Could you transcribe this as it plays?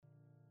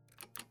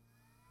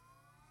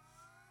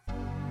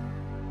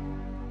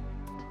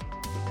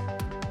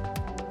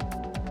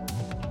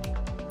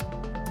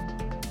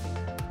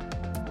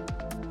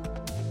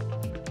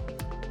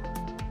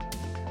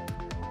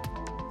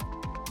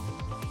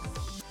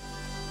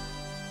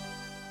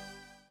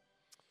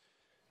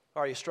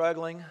Are you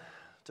struggling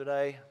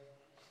today?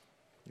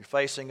 You're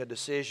facing a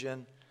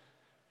decision.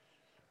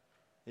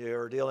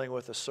 You're dealing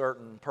with a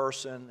certain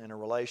person in a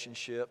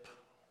relationship.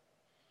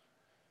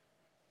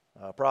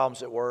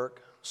 Problems at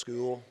work,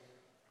 school,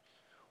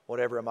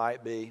 whatever it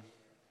might be.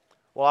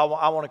 Well,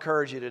 I want to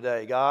encourage you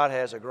today. God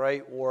has a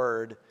great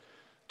word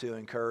to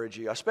encourage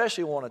you. I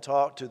especially want to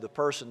talk to the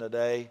person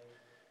today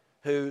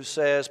who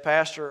says,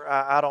 Pastor,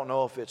 I don't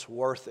know if it's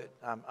worth it.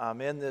 I'm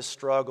in this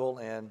struggle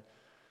and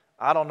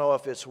I don't know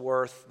if it's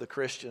worth the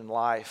Christian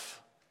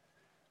life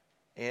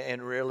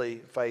and really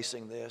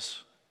facing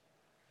this.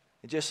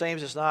 It just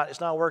seems it's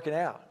not working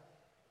out.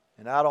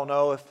 And I don't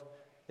know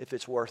if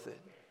it's worth it.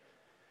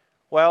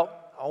 Well,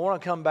 I want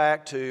to come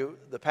back to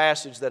the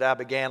passage that I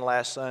began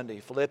last Sunday,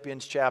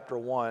 Philippians chapter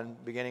 1,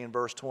 beginning in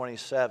verse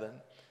 27.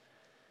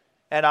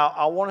 And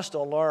I want us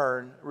to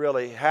learn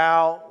really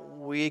how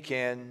we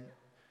can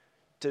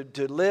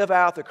to live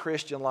out the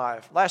Christian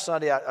life. Last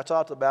Sunday I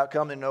talked about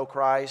coming to know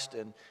Christ,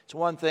 and it's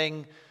one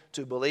thing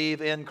to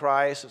believe in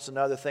Christ, it's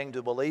another thing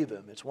to believe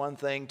Him. It's one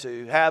thing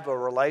to have a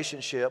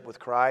relationship with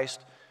Christ,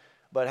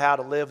 but how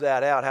to live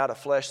that out, how to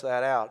flesh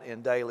that out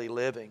in daily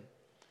living.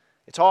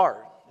 It's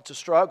hard, it's a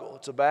struggle,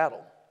 it's a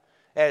battle,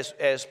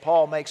 as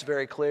Paul makes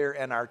very clear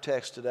in our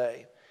text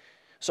today.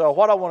 So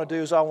what I want to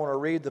do is I want to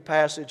read the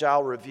passage.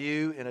 I'll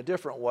review in a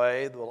different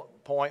way the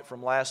point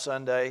from last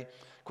Sunday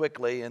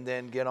quickly, and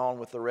then get on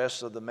with the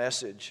rest of the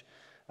message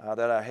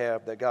that I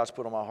have, that God's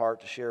put on my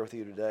heart to share with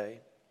you today.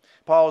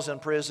 Paul's in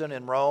prison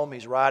in Rome.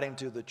 He's writing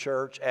to the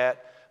church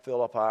at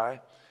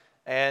Philippi,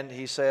 and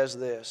he says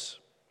this,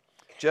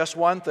 just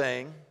one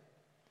thing.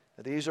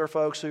 These are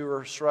folks who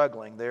are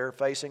struggling. They're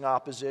facing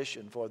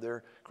opposition for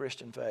their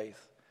Christian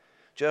faith.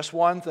 Just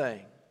one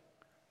thing.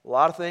 A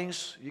lot of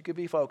things you could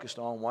be focused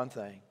on. One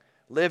thing.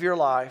 Live your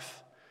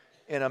life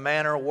in a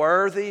manner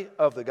worthy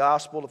of the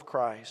gospel of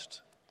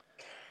Christ.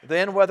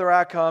 Then whether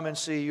I come and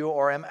see you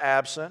or am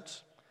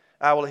absent,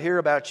 I will hear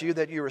about you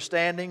that you are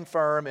standing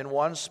firm in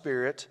one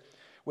spirit,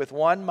 with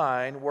one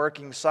mind,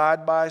 working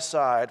side by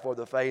side for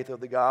the faith of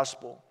the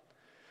gospel,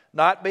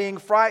 not being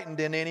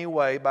frightened in any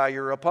way by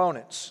your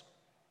opponents.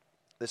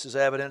 This is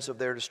evidence of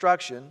their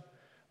destruction,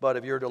 but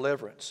of your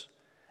deliverance.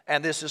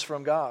 And this is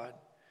from God.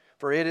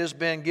 For it has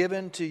been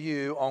given to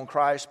you on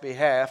Christ's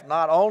behalf,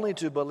 not only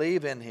to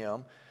believe in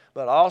Him,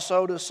 but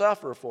also to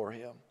suffer for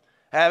Him,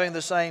 having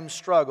the same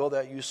struggle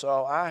that you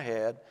saw I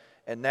had,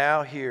 and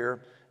now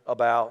hear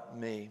about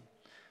me.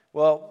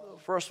 Well,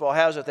 first of all,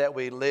 how is it that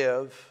we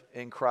live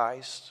in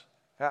Christ?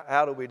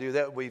 How do we do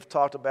that? We've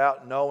talked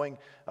about knowing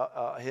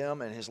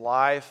Him and His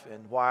life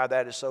and why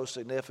that is so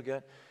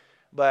significant.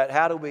 But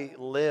how do we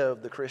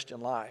live the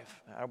Christian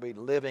life? How are we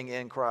living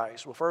in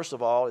Christ? Well, first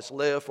of all, it's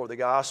live for the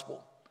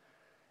gospel.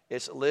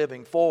 It's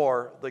living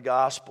for the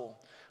gospel.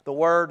 The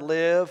word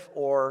live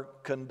or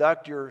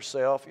conduct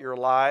yourself, your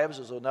lives,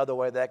 is another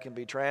way that can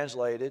be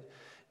translated,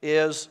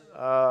 is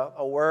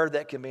a word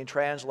that can be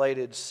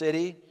translated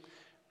city.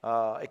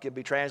 It can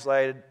be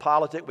translated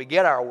politic. We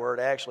get our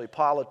word actually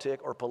politic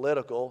or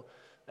political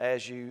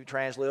as you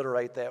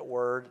transliterate that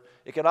word.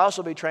 It can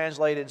also be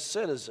translated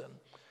citizen.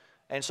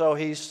 And so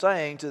he's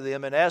saying to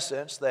them in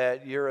essence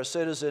that you're a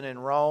citizen in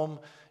Rome,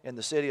 in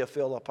the city of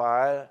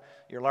Philippi.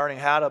 You're learning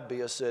how to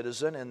be a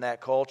citizen in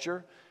that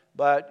culture,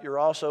 but you're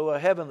also a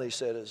heavenly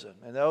citizen.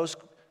 And those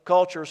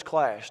cultures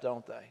clash,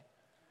 don't they?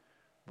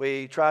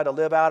 We try to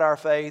live out our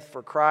faith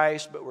for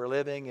Christ, but we're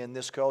living in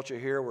this culture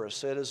here. We're a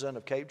citizen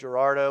of Cape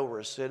Girardeau. We're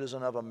a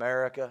citizen of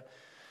America.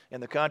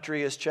 And the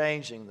country is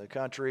changing. The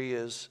country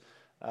is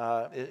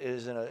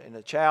in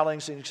a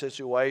challenging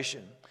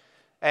situation.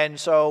 And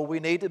so we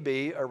need to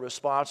be a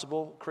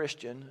responsible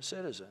Christian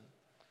citizen.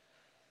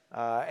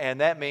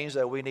 And that means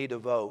that we need to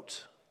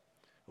vote.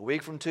 A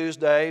week from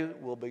Tuesday,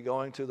 we'll be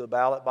going to the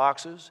ballot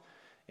boxes,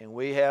 and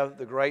we have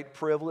the great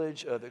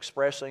privilege of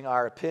expressing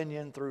our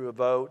opinion through a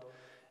vote.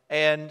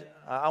 And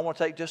I want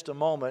to take just a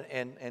moment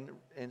and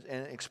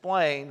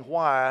explain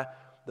why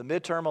the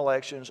midterm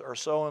elections are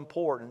so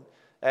important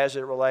as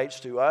it relates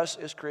to us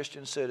as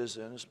Christian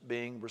citizens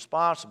being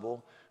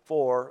responsible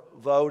for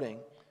voting.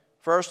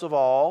 First of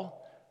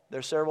all,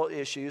 there's several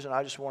issues, and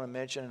I just want to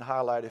mention and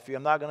highlight a few.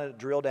 I'm not going to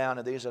drill down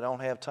into these. I don't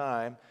have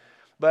time.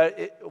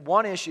 But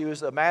one issue is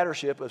the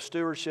mattership of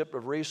stewardship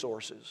of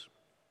resources.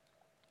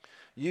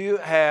 You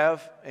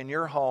have in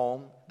your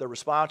home the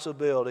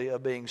responsibility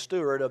of being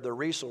steward of the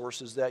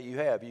resources that you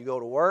have. You go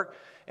to work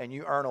and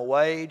you earn a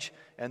wage,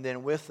 and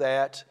then with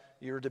that,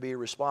 you're to be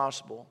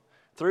responsible.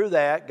 Through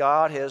that,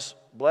 God has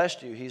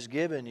blessed you. He's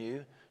given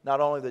you not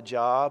only the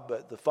job,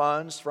 but the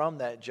funds from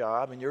that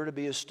job, and you're to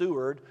be a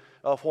steward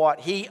of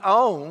what He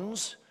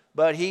owns,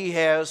 but He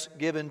has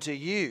given to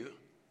you.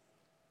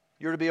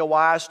 You're to be a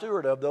wise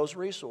steward of those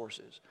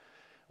resources.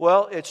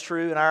 Well, it's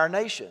true in our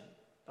nation.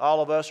 All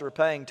of us are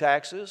paying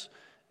taxes,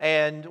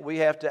 and we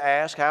have to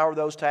ask how are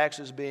those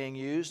taxes being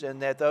used,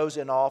 and that those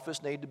in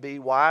office need to be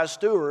wise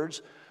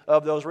stewards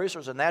of those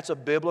resources. And that's a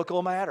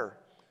biblical matter.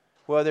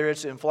 Whether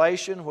it's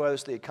inflation, whether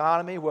it's the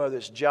economy, whether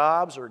it's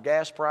jobs or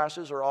gas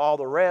prices or all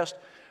the rest,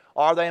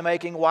 Are they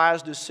making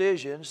wise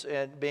decisions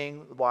and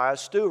being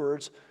wise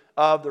stewards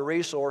of the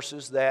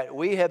resources that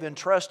we have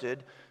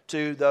entrusted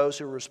to those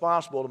who are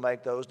responsible to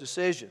make those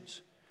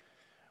decisions?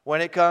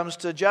 When it comes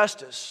to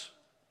justice,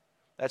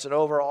 that's an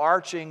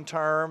overarching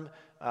term,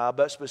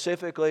 but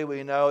specifically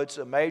we know it's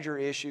a major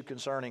issue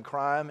concerning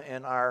crime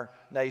in our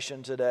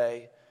nation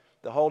today.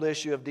 The whole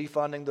issue of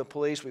defunding the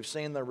police, we've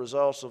seen the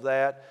results of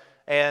that,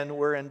 and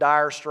we're in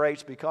dire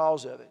straits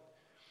because of it.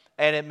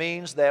 And it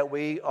means that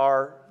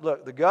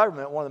the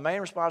government, one of the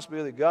main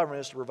responsibilities of the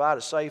government is to provide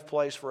a safe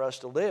place for us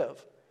to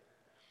live.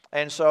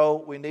 And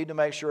so we need to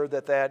make sure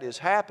that that is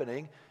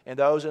happening, and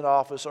those in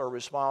office are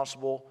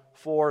responsible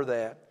for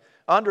that.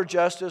 Under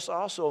justice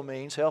also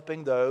means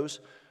helping those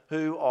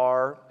who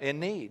are in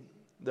need,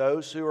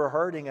 those who are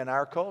hurting in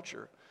our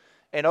culture.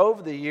 And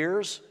over the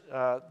years,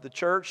 the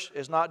church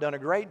has not done a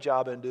great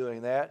job in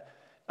doing that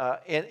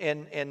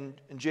in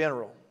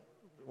general.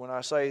 When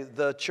I say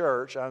the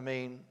church, I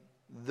mean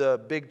the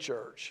big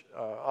church,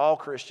 all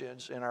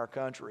Christians in our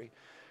country.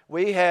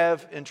 We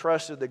have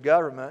entrusted the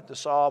government to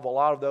solve a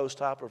lot of those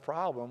type of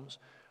problems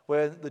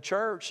when the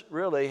church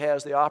really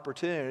has the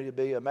opportunity to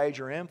be a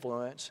major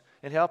influence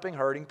in helping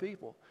hurting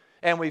people.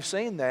 And we've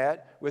seen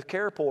that with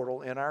Care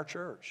Portal in our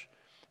church.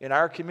 In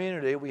our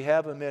community, we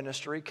have a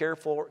ministry. Care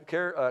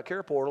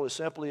Portal is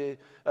simply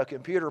a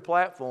computer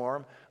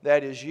platform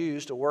that is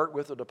used to work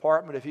with the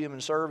Department of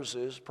Human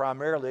Services,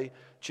 primarily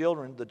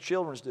the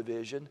Children's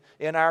Division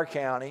in our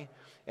county,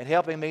 and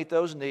helping meet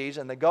those needs.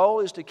 And the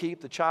goal is to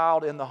keep the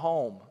child in the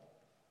home.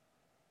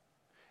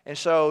 And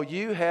so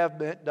you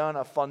have done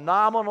a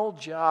phenomenal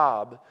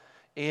job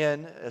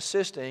in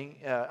assisting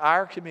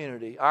our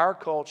community, our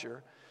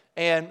culture,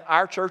 and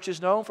our church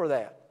is known for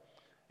that.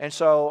 And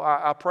so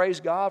I praise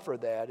God for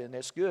that, and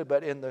it's good.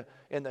 But in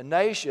the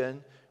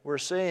nation, we're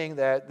seeing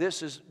that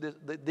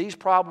these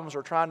problems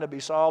are trying to be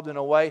solved in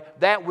a way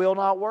that will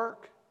not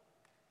work.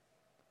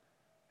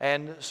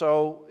 And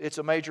so it's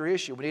a major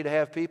issue. We need to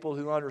have people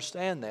who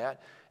understand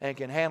that and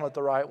can handle it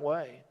the right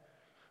way.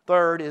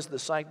 Third is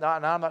and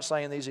I'm not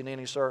saying these in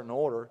any certain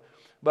order,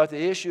 but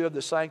the issue of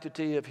the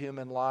sanctity of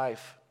human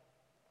life.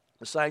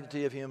 The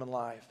sanctity of human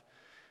life.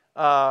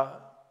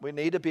 We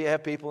need to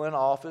have people in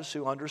office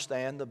who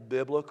understand the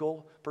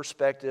biblical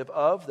perspective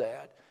of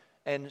that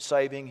and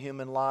saving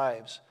human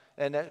lives.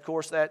 And of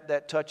course,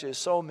 that touches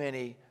so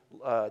many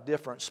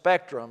different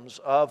spectrums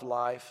of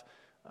life.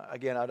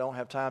 Again, I don't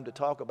have time to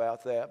talk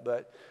about that,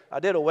 but I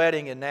did a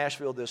wedding in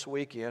Nashville this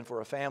weekend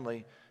for a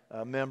family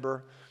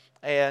member,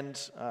 and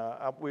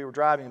we were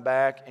driving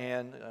back,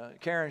 and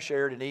Karen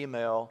shared an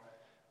email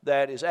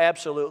that is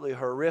absolutely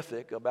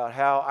horrific about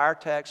how our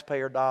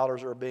taxpayer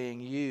dollars are being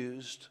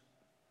used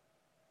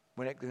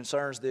when it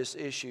concerns this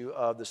issue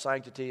of the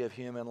sanctity of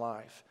human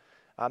life.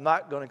 I'm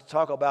not going to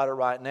talk about it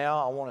right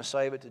now. I want to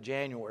save it to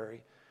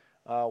January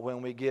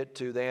when we get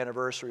to the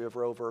anniversary of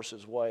Roe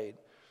versus Wade,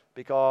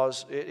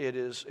 because it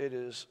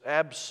is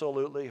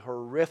absolutely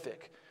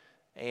horrific,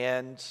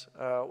 and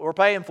we're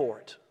paying for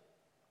it.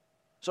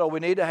 So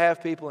we need to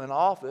have people in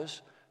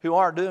office who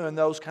aren't doing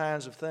those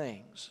kinds of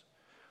things.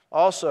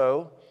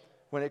 Also,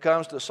 when it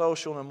comes to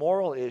social and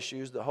moral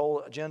issues, the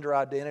whole gender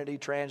identity,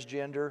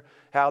 transgender,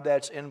 how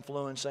that's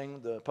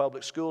influencing the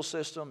public school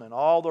system and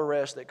all the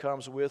rest that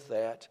comes with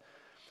that,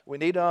 we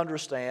need to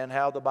understand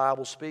how the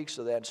Bible speaks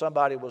to that. And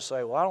somebody will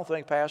say, well, I don't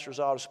think pastors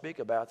ought to speak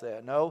about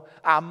that. No,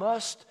 I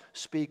must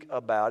speak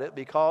about it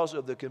because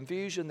of the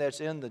confusion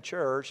that's in the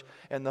church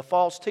and the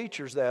false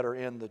teachers that are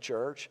in the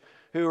church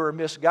who are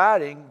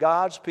misguiding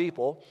God's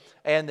people,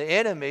 and the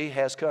enemy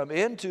has come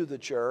into the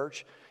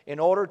church in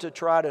order to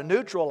try to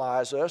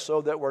neutralize us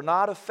so that we're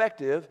not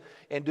effective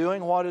in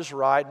doing what is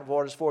right and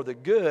what is for the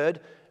good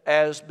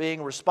as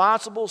being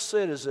responsible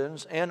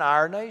citizens in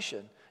our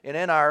nation and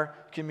in our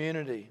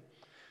community.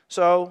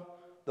 So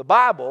the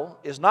Bible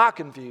is not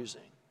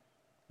confusing,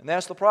 and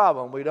that's the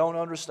problem. We don't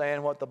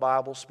understand what the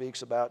Bible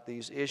speaks about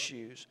these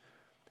issues.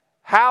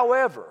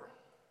 However,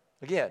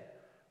 again,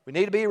 we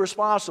need to be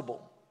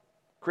responsible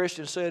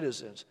Christian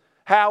citizens.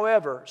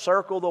 However,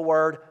 circle the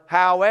word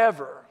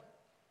however.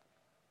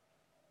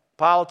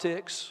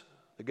 Politics,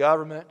 the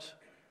government,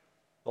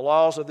 the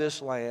laws of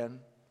this land,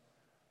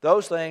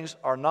 those things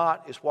are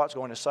not what's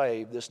going to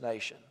save this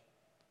nation.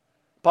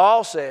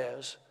 Paul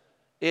says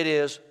it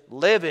is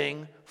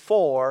living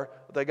for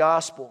the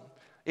gospel.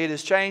 It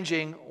is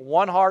changing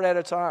one heart at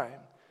a time.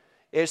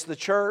 It's the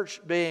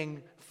church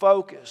being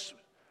focused,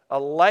 a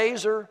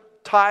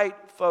laser-tight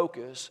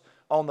focus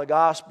on the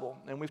gospel.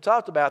 And we've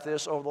talked about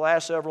this over the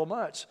last several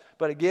months.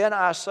 But again,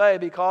 I say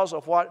because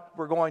of what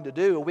we're going to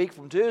do a week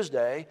from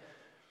Tuesday,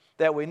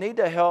 that we need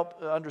to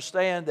help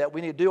understand that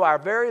we need to do our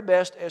very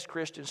best as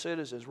Christian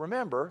citizens.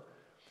 Remember,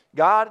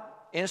 God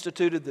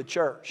instituted the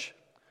church.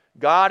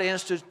 God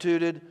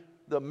instituted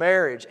the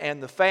marriage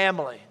and the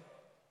family.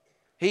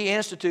 He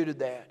instituted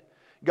that.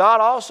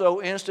 God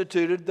also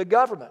instituted the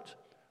government.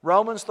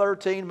 Romans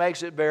 13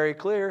 makes it very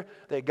clear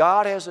that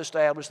God has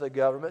established the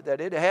government, that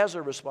it has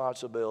a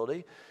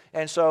responsibility,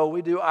 and so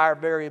we do our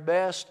very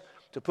best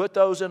to put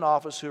those in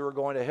office who are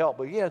going to help.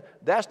 But again,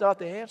 that's not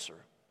the answer.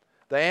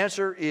 The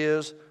answer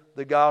is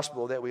the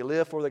gospel, that we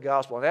live for the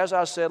gospel. And as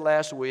I said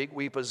last week,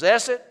 we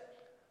possess it,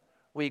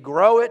 we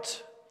grow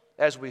it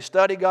as we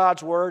study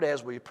God's Word,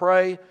 as we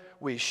pray,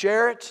 we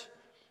share it,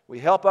 we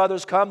help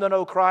others come to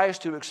know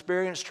Christ, to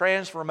experience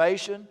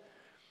transformation,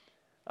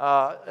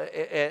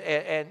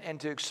 and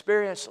to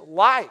experience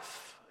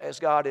life as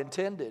God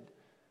intended,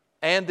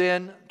 and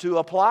then to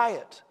apply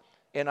it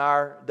in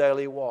our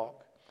daily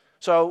walk.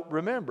 So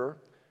remember,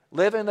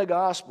 living the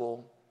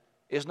gospel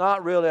is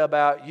not really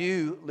about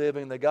you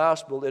living the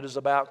gospel. It is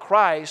about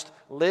Christ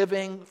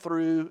living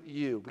through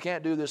you. We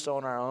can't do this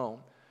on our own.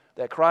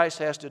 That Christ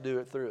has to do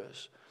it through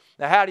us.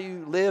 Now, how do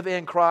you live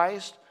in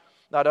Christ?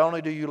 Not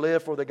only do you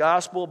live for the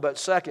gospel, but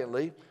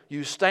secondly,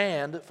 you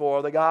stand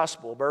for the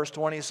gospel. Verse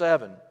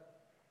 27.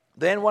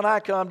 Then when I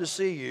come to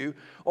see you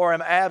or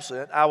am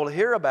absent, I will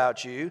hear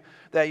about you,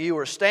 that you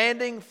are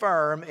standing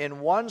firm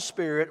in one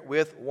spirit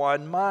with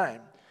one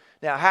mind.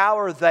 Now, how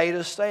are they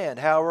to stand?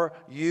 How are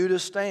you to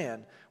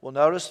stand? Well,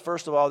 notice,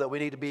 first of all, that we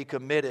need to be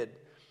committed.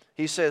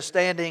 He says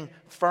standing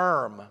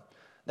firm.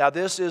 Now,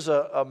 this is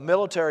a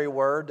military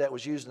word that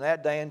was used in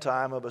that day and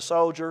time of a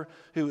soldier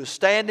who is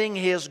standing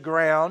his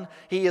ground.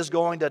 He is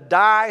going to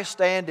die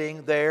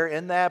standing there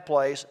in that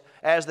place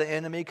as the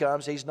enemy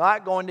comes. He's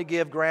not going to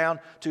give ground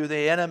to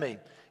the enemy.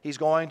 He's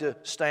going to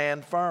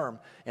stand firm.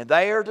 And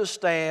they are to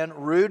stand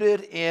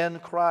rooted in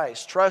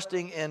Christ,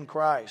 trusting in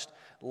Christ,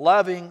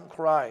 loving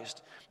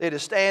Christ. It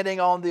is standing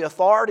on the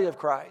authority of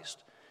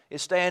Christ.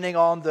 It's standing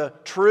on the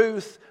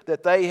truth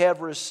that they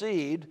have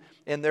received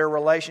in their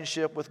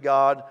relationship with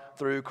God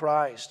through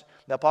Christ.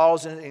 Now, Paul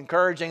is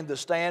encouraging them to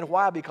stand.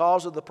 Why?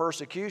 Because of the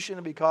persecution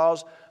and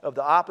because of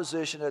the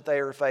opposition that they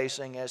are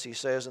facing, as he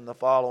says in the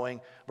following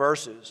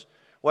verses.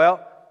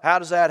 Well, how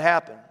does that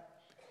happen?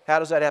 How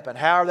does that happen?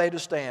 How are they to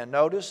stand?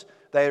 Notice,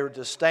 they are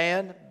to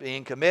stand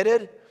being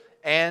committed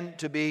and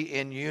to be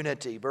in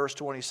unity. Verse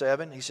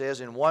 27, he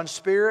says, in one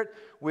spirit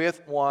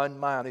with one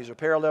mind. These are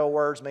parallel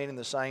words meaning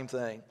the same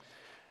thing.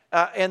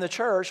 In the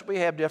church, we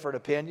have different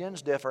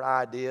opinions, different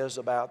ideas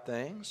about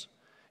things,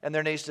 and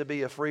there needs to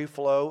be a free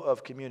flow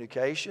of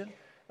communication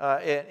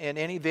in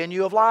any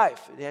venue of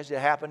life. It has to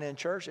happen in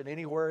church and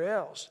anywhere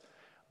else.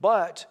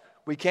 But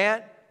we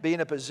can't be in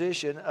a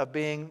position of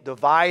being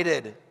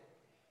divided.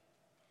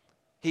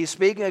 He's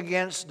speaking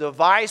against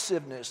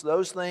divisiveness,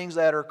 those things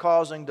that are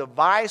causing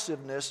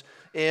divisiveness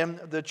in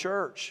the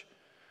church.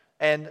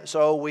 And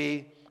so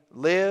we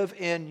live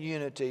in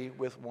unity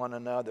with one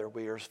another.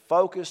 We are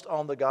focused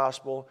on the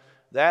gospel.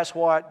 That's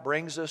what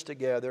brings us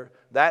together.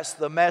 That's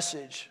the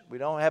message. We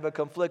don't have a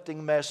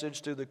conflicting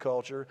message to the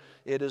culture.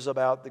 It is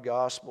about the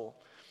gospel.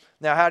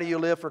 Now, how do you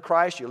live for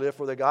Christ? You live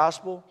for the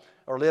gospel,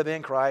 or live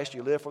in Christ.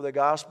 You live for the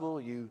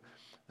gospel. You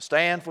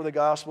stand for the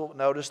gospel.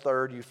 Notice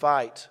third, you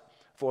fight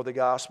for the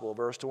gospel.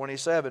 Verse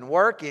 27,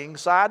 working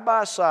side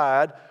by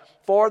side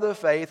for the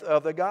faith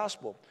of the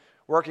gospel.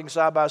 Working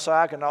side by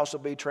side can also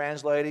be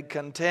translated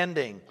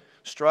contending,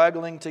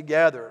 struggling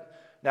together.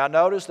 Now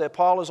notice that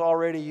Paul is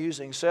already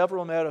using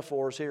several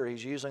metaphors here.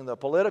 He's using the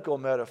political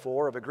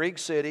metaphor of a Greek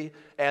city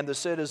and the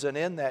citizen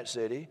in that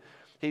city.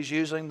 He's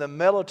using the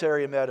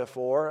military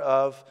metaphor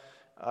of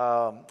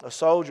a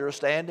soldier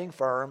standing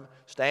firm,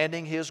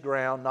 standing his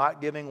ground,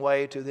 not giving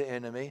way to the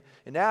enemy.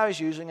 And now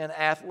he's using an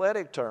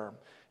athletic term.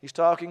 He's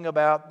talking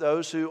about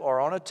those who are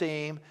on a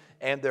team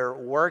and they're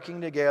working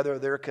together,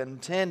 they're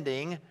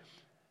contending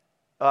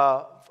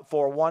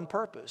for one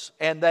purpose.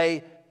 And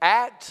they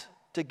act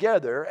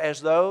together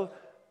as though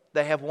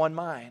they have one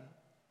mind.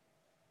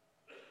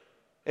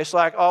 It's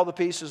like all the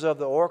pieces of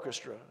the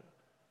orchestra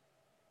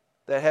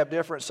that have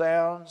different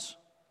sounds,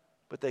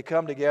 but they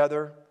come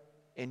together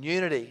in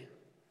unity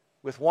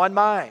with one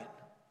mind,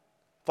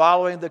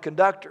 following the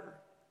conductor.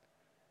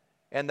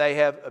 And they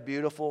have a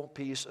beautiful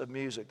piece of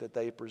music that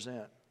they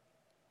present.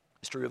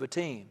 It's true of a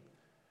team,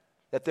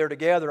 that they're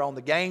together on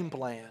the game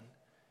plan.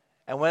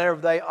 And whenever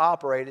they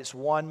operate, it's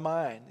one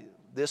mind.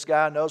 This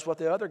guy knows what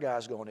the other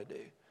guy's going to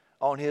do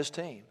on his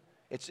team.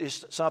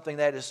 It's something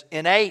that is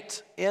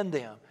innate in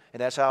them. And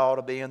that's how it ought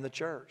to be in the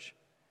church.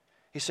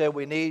 He said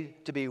we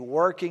need to be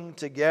working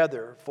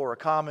together for a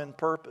common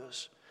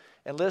purpose.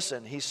 And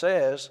listen, he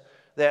says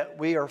that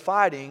we are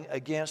fighting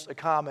against a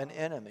common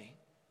enemy.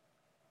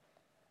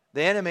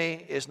 The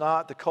enemy is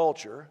not the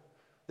culture.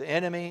 The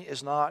enemy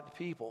is not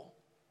people.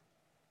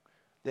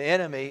 The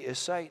enemy is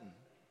Satan.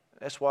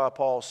 That's why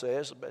Paul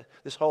says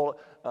this whole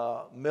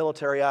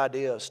military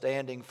idea of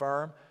standing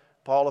firm,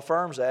 Paul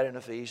affirms that in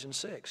Ephesians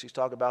 6. He's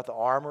talking about the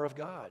armor of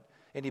God.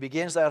 And he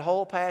begins that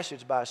whole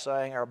passage by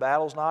saying our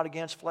battle is not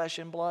against flesh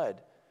and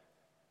blood.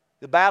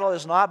 The battle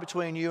is not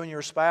between you and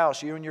your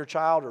spouse, you and your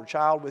child, or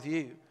child with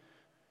you.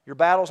 Your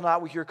battle is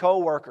not with your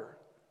coworker.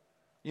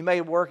 You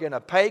may work in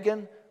a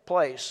pagan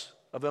place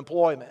of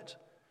employment.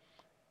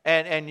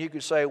 And you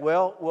could say,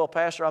 well,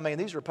 Pastor, I mean,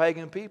 these are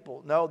pagan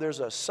people. No, there's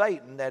a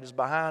Satan that is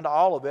behind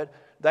all of it.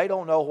 They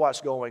don't know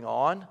what's going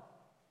on.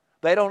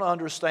 They don't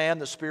understand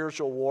the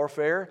spiritual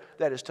warfare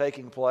that is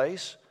taking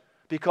place.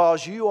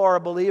 Because you are a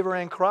believer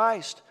in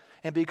Christ,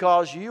 and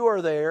because you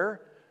are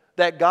there,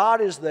 that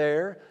God is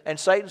there and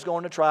Satan's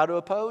going to try to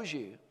oppose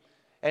you.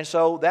 And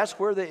so that's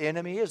where the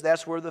enemy is.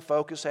 That's where the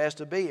focus has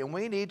to be. And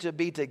we need to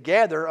be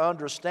together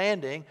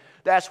understanding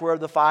that's where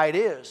the fight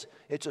is.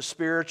 It's a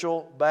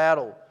spiritual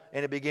battle,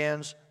 and it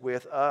begins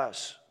with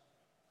us.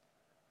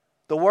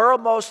 The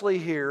world mostly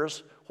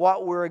hears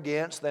what we're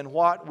against than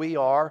what we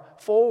are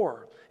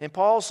for. And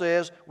Paul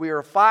says we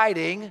are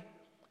fighting,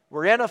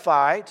 we're in a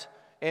fight,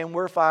 and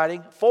we're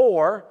fighting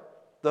for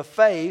the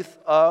faith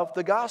of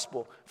the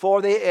gospel,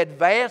 for the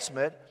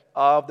advancement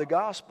of the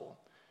gospel.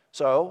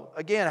 So,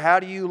 again,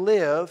 how do you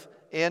live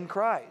in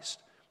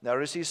Christ?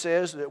 Notice he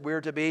says that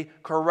we're to be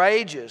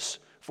courageous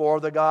for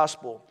the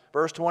gospel.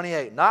 Verse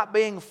 28, not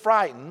being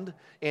frightened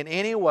in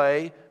any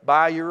way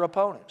by your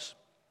opponents.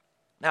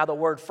 Now, the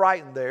word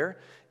frightened there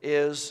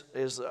is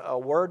a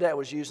word that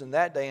was used in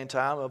that day and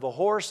time of a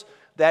horse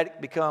that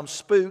becomes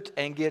spooked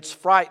and gets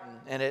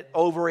frightened and it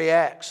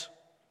overreacts.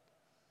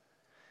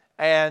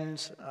 And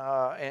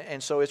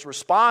so it's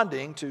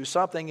responding to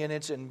something in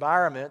its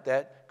environment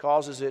that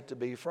causes it to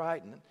be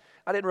frightened.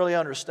 I didn't really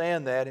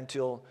understand that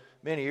until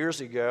many years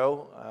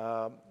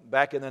ago,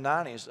 back in the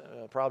 90s,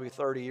 probably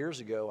 30 years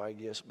ago, I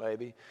guess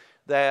maybe,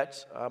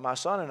 that my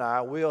son and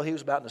I, Will, he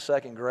was about in the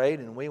second grade,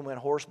 and we went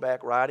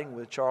horseback riding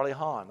with Charlie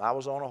Hahn. I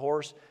was on a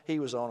horse, he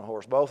was on a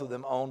horse, both of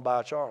them owned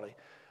by Charlie.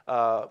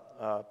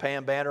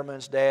 Pam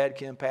Banderman's dad,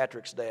 Kim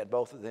Patrick's dad,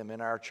 both of them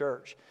in our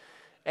church.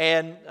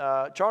 And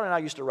Charlie and I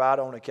used to ride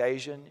on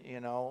occasion,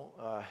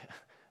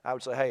 I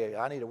would say, hey,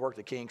 I need to work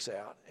the kinks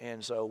out.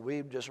 And so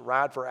we'd just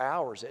ride for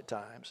hours at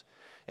times.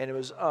 And it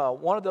was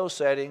one of those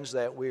settings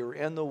that we were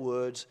in the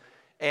woods,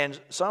 and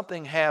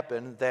something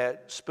happened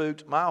that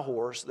spooked my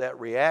horse that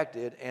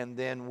reacted, and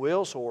then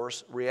Will's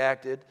horse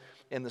reacted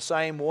in the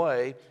same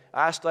way.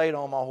 I stayed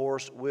on my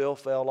horse, Will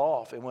fell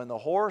off. And when the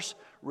horse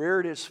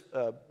reared its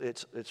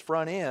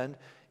front end,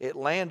 it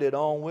landed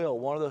on Will.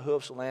 One of the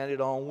hoofs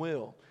landed on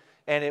Will.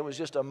 And it was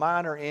just a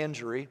minor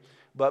injury.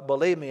 But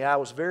believe me, I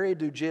was very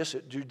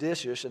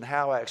judicious in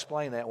how I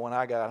explained that when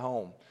I got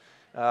home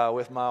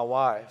with my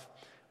wife.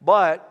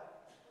 But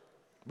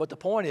the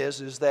point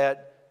is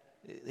that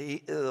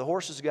the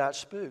horses got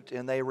spooked,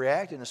 and they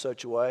reacted in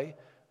such a way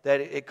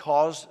that it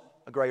caused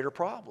a greater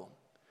problem.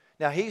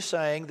 Now, he's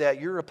saying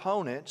that your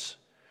opponents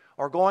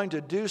are going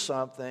to do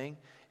something,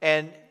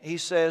 and he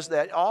says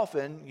that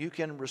often you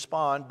can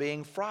respond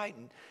being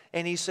frightened.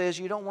 And he says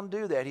you don't want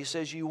to do that. He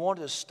says you want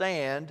to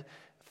stand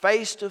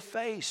face to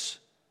face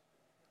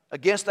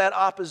against that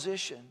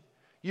opposition.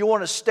 You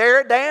want to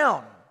stare it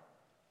down.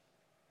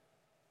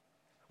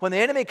 When the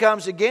enemy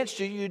comes against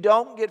you, you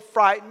don't get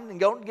frightened and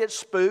don't get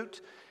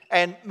spooked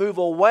and move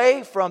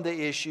away from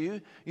the issue.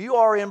 You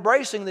are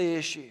embracing the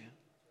issue.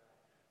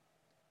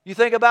 You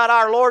think about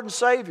our Lord and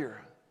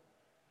Savior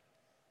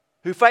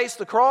who faced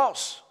the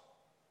cross.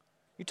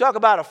 You talk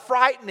about a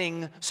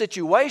frightening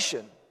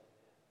situation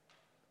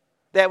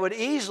that would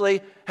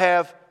easily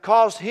have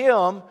caused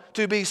him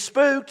to be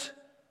spooked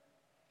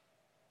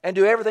and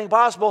do everything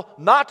possible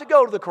not to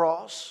go to the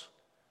cross,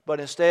 but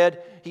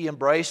instead he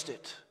embraced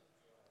it.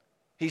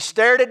 He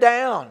stared it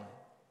down,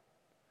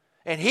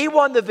 and he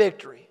won the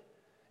victory.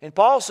 And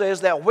Paul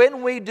says that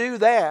when we do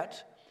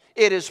that,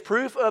 it is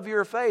proof of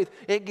your faith.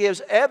 It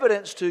gives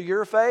evidence to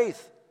your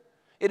faith.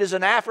 It is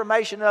an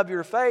affirmation of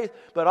your faith,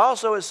 but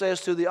also it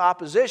says to the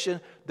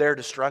opposition, their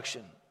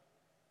destruction.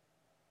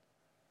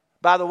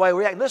 By the way,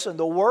 listen,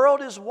 the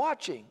world is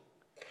watching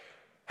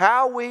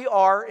how we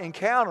are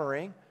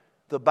encountering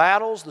the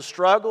battles, the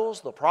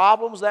struggles, the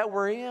problems that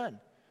we're in.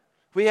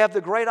 We have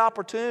the great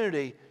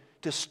opportunity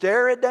to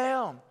stare it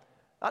down.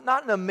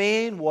 Not in a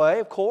mean way,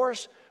 of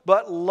course,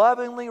 but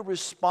lovingly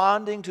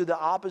responding to the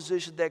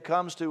opposition that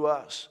comes to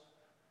us.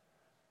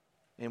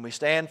 And we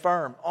stand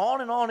firm.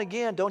 On and on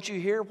again, don't you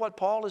hear what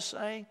Paul is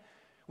saying?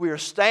 We are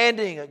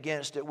standing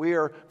against it. We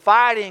are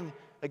fighting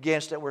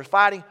against it. We're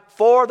fighting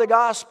for the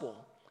gospel.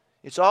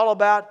 It's all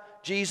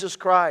about Jesus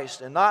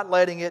Christ and not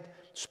letting it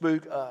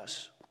spook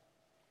us.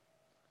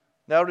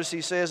 Notice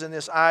he says in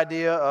this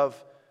idea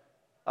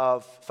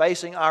of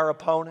facing our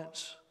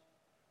opponents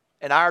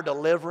and our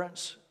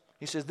deliverance,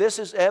 he says this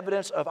is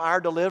evidence of our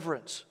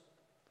deliverance.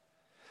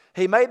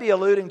 He may be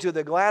alluding to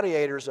the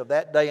gladiators of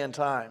that day and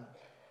time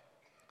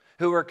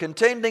who were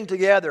contending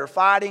together,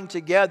 fighting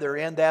together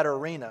in that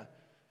arena,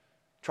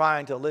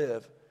 trying to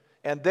live.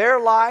 And their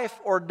life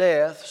or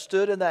death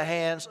stood in the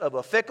hands of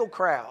a fickle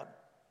crowd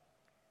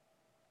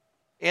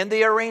in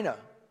the arena.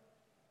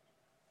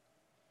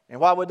 And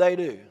what would they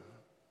do?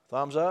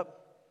 Thumbs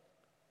up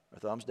or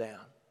thumbs down?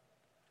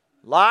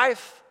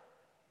 Life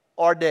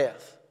or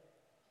death?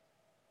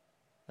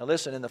 Now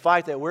listen, in the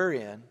fight that we're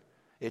in,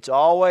 it's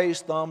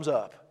always thumbs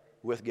up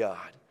with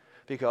God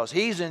because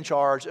He's in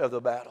charge of the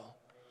battle.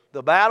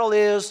 The battle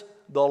is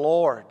the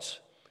Lord's.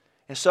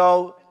 And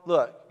so,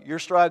 look, you're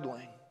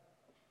struggling.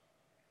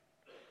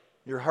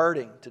 You're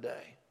hurting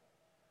today.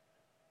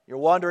 You're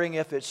wondering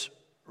if it's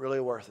really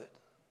worth it.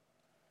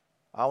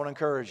 I want to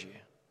encourage you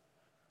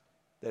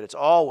that it's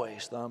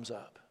always thumbs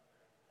up.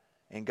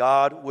 And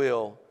God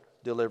will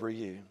deliver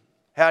you.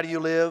 How do you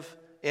live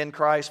in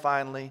Christ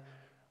finally?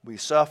 we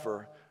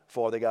suffer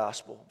for the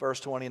gospel. Verse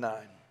 29.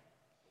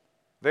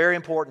 Very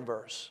important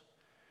verse.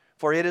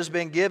 For it has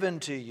been given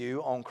to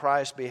you on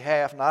Christ's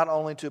behalf not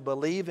only to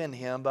believe in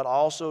Him, but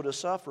also to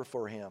suffer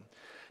for Him.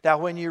 Now,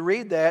 when you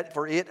read that,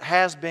 for it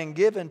has been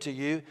given to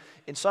you,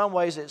 in some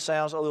ways it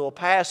sounds a little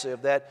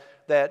passive, that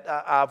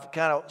I've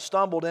kind of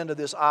stumbled into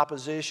this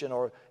opposition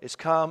or it's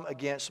come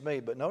against me.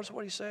 But notice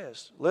what he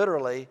says.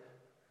 Literally,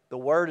 the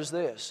word is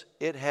this: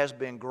 it has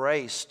been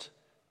graced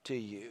to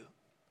you.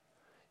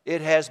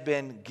 It has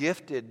been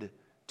gifted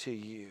to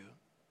you.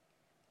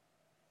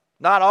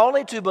 Not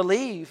only to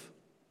believe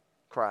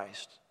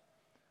Christ,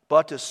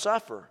 but to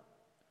suffer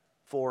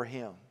for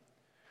Him.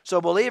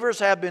 So believers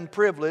have been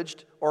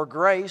privileged or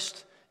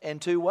graced in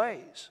two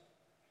ways.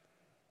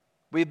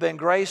 We've been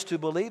graced to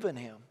believe in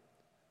Him.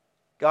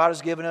 God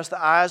has given us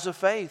the eyes of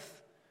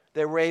faith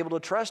that we're able to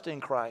trust in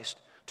Christ,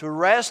 to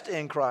rest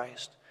in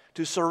Christ,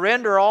 to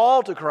surrender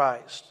all to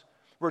Christ.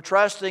 We're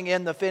trusting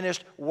in the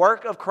finished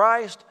work of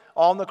Christ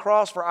on the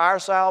cross for our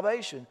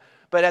salvation.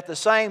 But at the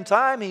same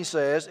time, he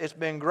says, it's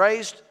been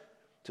graced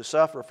to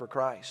suffer for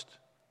Christ.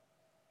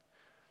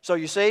 So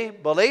you see,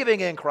 believing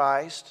in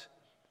Christ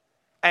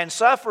and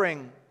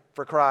suffering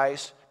for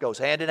Christ goes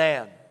hand in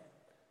hand.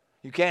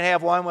 You can't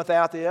have one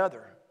without the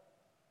other.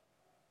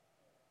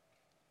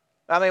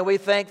 I mean, we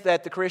think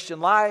that the Christian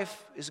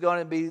life is going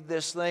to be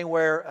this thing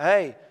where,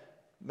 hey,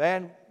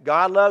 man,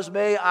 God loves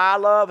me, I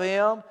love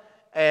Him,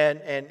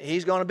 and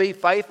He's going to be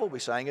faithful. We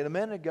sang it a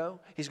minute ago.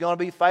 He's going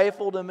to be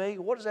faithful to me.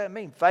 What does that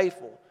mean,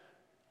 faithful?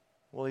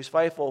 Well, He's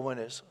faithful when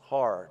it's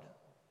hard.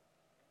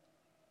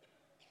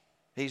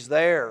 He's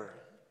there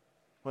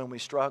when we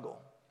struggle.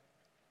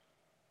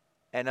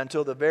 And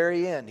until the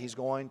very end, He's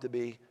going to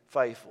be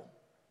faithful.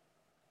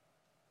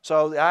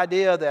 So the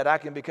idea that I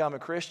can become a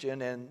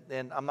Christian and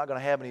I'm not going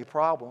to have any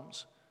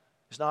problems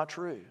is not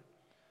true.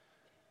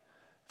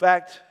 In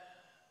fact,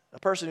 a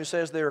person who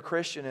says they're a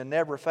Christian and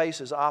never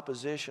faces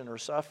opposition or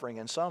suffering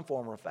in some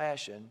form or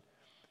fashion,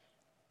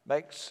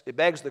 it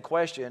begs the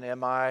question,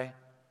 am I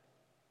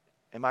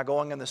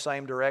going in the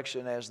same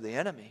direction as the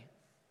enemy?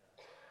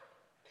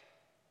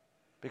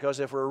 Because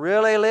if we're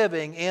really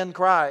living in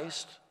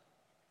Christ,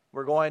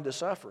 we're going to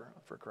suffer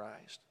for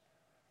Christ.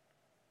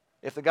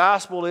 If the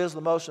gospel is the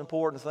most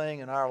important thing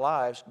in our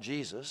lives,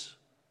 Jesus,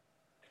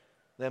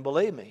 then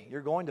believe me,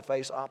 you're going to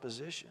face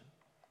opposition.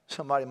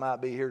 Somebody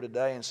might be here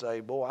today and say,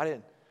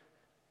 boy,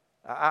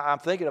 I'm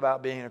thinking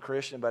about being a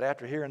Christian, but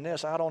after hearing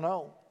this, I don't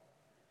know.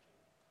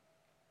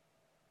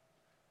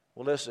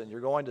 Well, listen, you're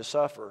going to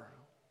suffer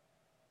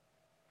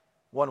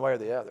one way or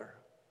the other.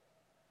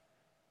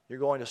 You're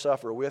going to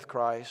suffer with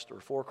Christ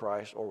or for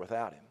Christ or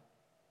without Him.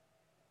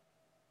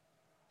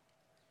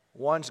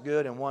 One's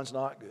good and one's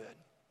not good.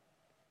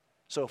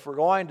 So if we're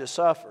going to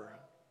suffer,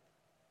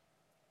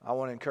 I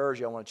want to encourage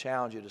you, I want to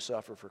challenge you to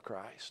suffer for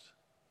Christ.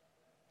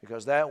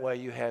 Because that way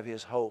you have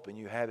His hope and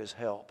you have His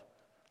help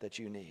that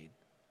you need.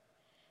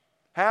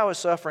 How is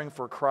suffering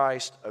for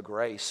Christ a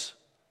grace?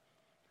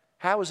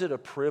 How is it a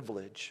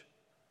privilege?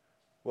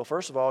 Well,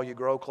 first of all, you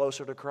grow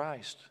closer to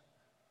Christ.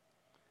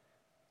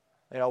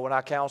 You know, when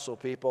I counsel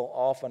people,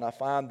 often I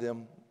find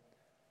them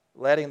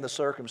letting the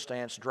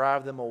circumstance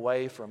drive them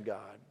away from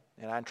God.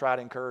 And I try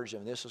to encourage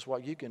them. This is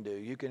what you can do.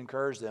 You can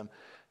encourage them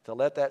to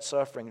let that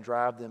suffering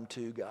drive them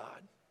to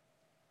God.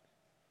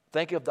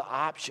 Think of the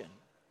option.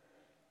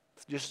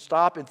 Just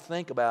stop and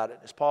think about it.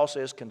 As Paul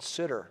says,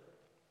 consider.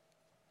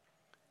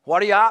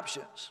 What are your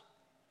options?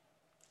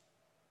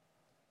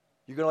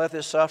 You're going to let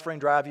this suffering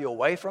drive you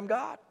away from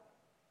God?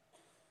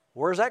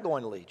 Where is that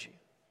going to lead you?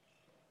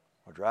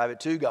 Or drive it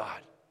to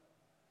God?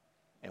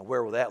 And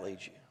where will that lead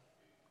you?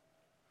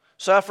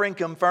 Suffering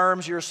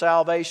confirms your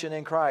salvation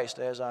in Christ,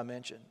 as I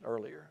mentioned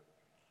earlier.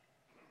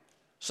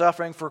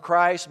 Suffering for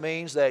Christ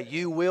means that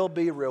you will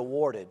be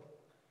rewarded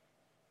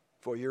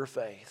for your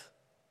faith.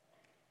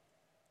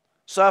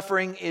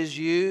 Suffering is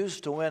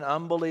used to win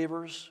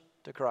unbelievers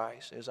to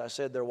Christ. As I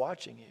said, they're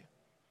watching you.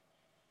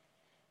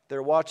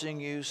 They're watching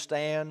you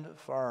stand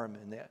firm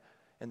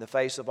in the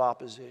face of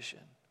opposition.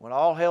 When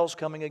all hell's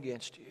coming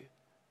against you,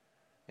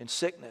 in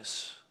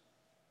sickness,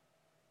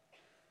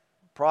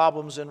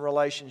 problems in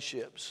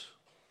relationships,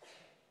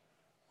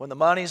 when the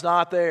money's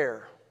not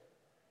there,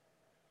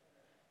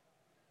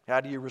 how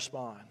do you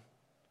respond?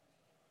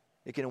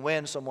 It can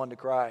win someone to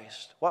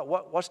Christ.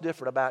 What's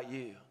different about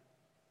you?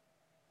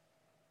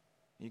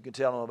 You can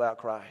tell them about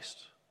Christ.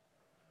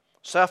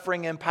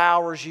 Suffering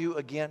empowers you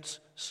against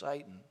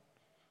Satan.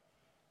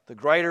 The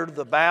greater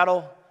the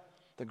battle,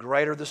 the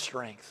greater the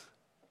strength.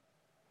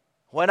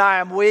 When I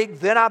am weak,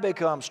 then I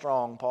become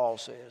strong, Paul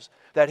says.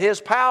 That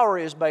His power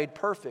is made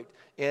perfect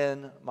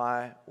in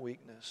my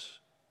weakness.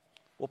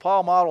 Well,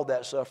 Paul modeled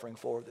that suffering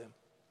for them.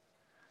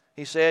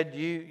 He said,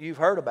 you've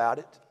heard about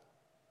it.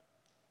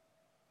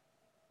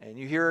 And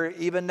you hear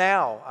even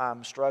now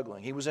I'm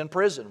struggling. He was in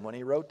prison when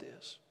he wrote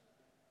this.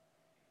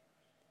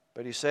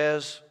 But he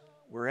says,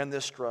 we're in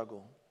this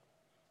struggle.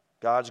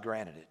 God's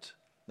granted it.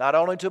 Not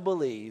only to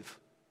believe,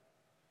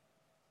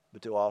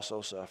 but to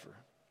also suffer.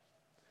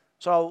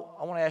 So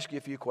I want to ask you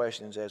a few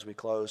questions as we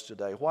close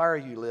today. Why are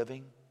you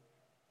living?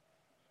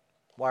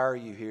 Why are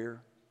you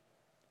here?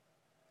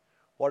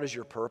 What is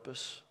your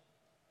purpose?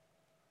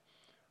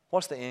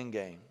 What's the end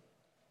game?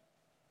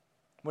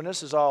 When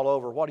this is all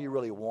over, what do you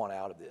really want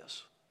out of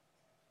this?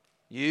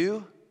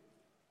 You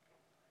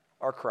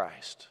or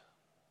Christ?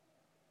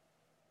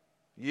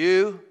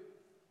 You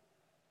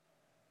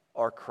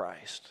or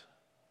Christ?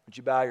 Would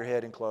you bow your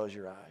head and close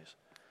your eyes?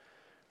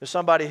 There's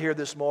somebody here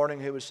this morning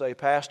who would say,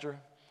 Pastor,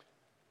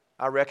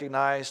 I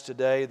recognize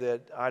today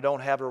that I don't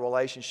have a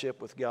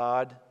relationship with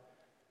God,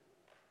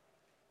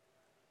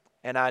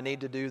 and I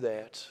need to do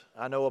that.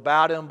 I know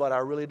about Him, but I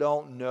really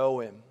don't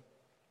know Him.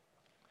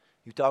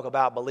 You talk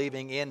about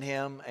believing in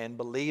Him and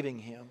believing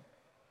Him.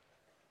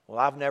 Well,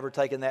 I've never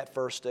taken that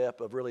first step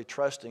of really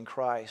trusting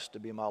Christ to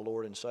be my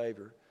Lord and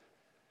Savior.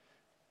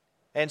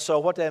 And so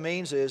what that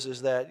means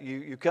is that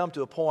you come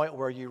to a point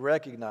where you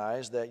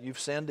recognize that you've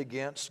sinned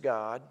against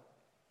God,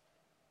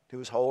 who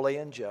is holy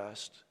and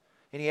just,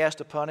 and He has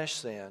to punish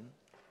sin.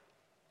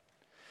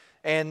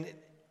 And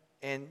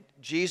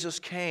Jesus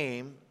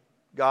came,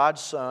 God's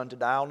Son, to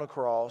die on the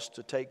cross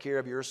to take care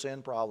of your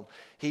sin problem.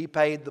 He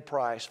paid the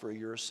price for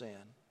your sin.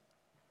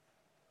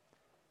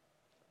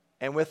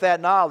 And with that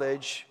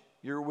knowledge,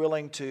 you're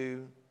willing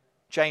to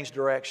change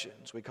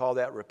directions. We call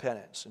that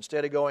repentance.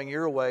 Instead of going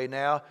your way,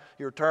 now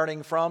you're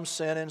turning from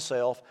sin and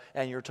self,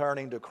 and you're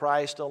turning to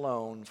Christ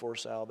alone for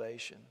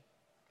salvation.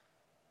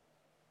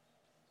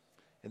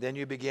 And then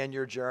you begin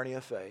your journey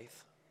of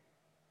faith.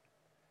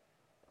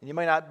 And you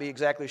may not be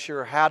exactly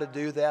sure how to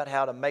do that,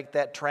 how to make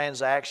that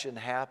transaction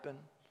happen.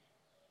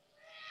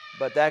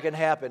 But that can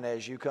happen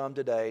as you come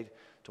today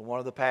to one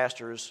of the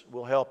pastors who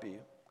will help you,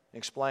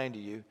 explain to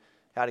you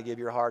how to give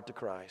your heart to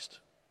Christ.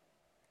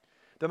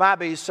 There might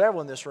be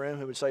several in this room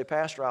who would say,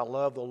 Pastor, I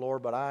love the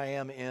Lord, but I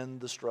am in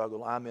the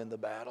struggle. I'm in the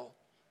battle.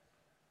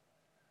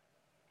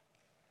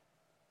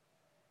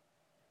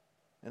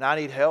 And I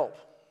need help.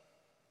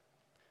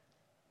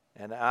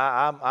 And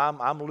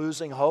I'm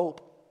losing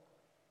hope.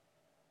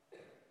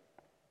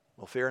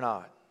 Well, fear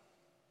not.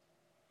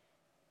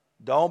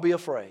 Don't be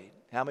afraid.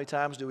 How many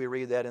times do we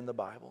read that in the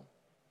Bible?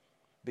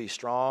 Be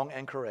strong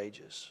and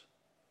courageous.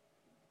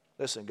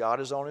 Listen,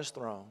 God is on His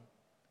throne.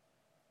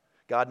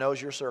 God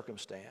knows your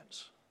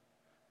circumstance.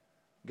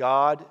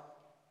 God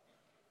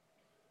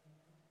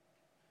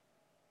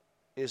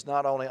is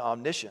not only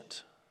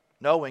omniscient,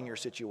 knowing your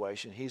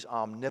situation, He's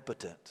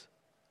omnipotent.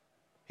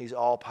 He's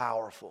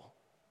all-powerful.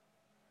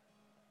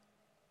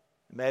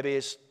 Maybe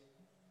it's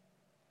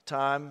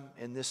time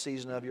in this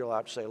season of your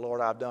life to say, Lord,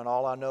 I've done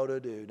all I know to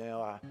do.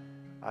 Now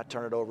I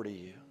turn it over to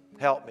You.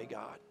 Help me,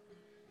 God.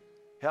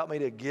 Help me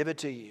to give it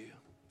to You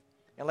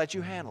and let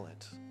You handle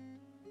it.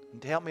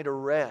 And to help me to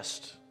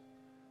rest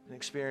and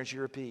experience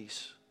Your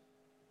peace.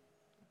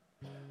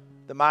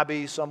 There might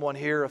be someone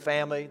here, a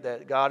family,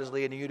 that God is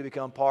leading you to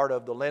become part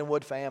of the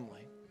Linwood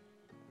family.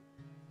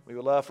 We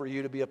would love for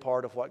you to be a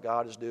part of what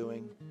God is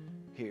doing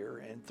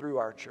here and through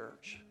our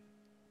church.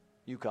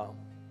 You come.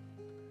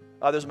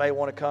 Others may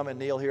want to come and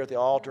kneel here at the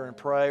altar and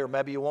pray, or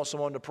maybe you want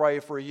someone to pray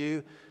for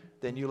you,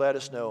 then you let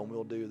us know and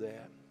we'll do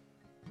that.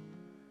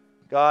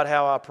 God,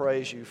 how I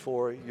praise You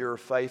for Your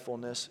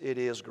faithfulness. It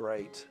is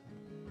great.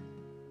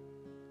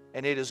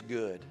 And it is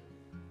good.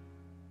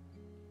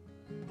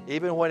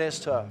 Even when it's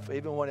tough,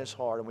 even when it's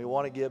hard, and we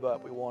want to give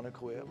up, we want to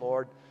quit.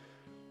 Lord,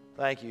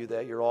 thank You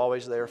that You're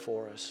always there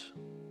for us.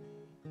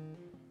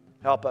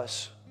 Help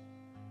us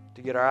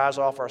to get our eyes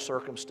off our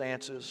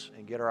circumstances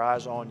and get our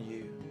eyes on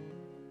You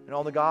and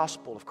on the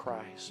gospel of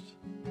Christ.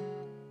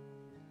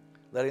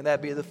 Letting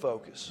that be the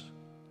focus.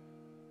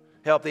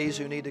 Help these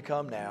who need to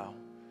come now.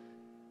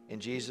 In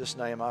Jesus'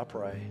 name I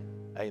pray.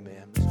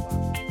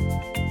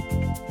 Amen.